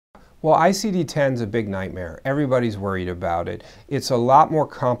Well, ICD-10 is a big nightmare. Everybody's worried about it. It's a lot more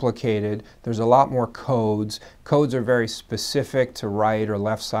complicated. There's a lot more codes. Codes are very specific to right or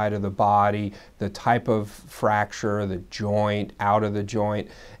left side of the body, the type of fracture, the joint, out of the joint.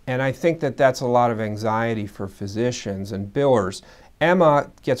 And I think that that's a lot of anxiety for physicians and billers.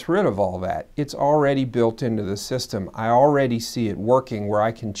 EMA gets rid of all that. It's already built into the system. I already see it working where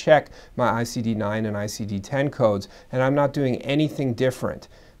I can check my ICD-9 and ICD-10 codes, and I'm not doing anything different.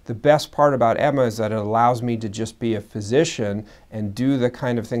 The best part about EMA is that it allows me to just be a physician and do the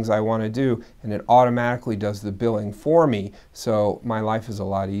kind of things I want to do, and it automatically does the billing for me, so my life is a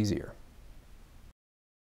lot easier.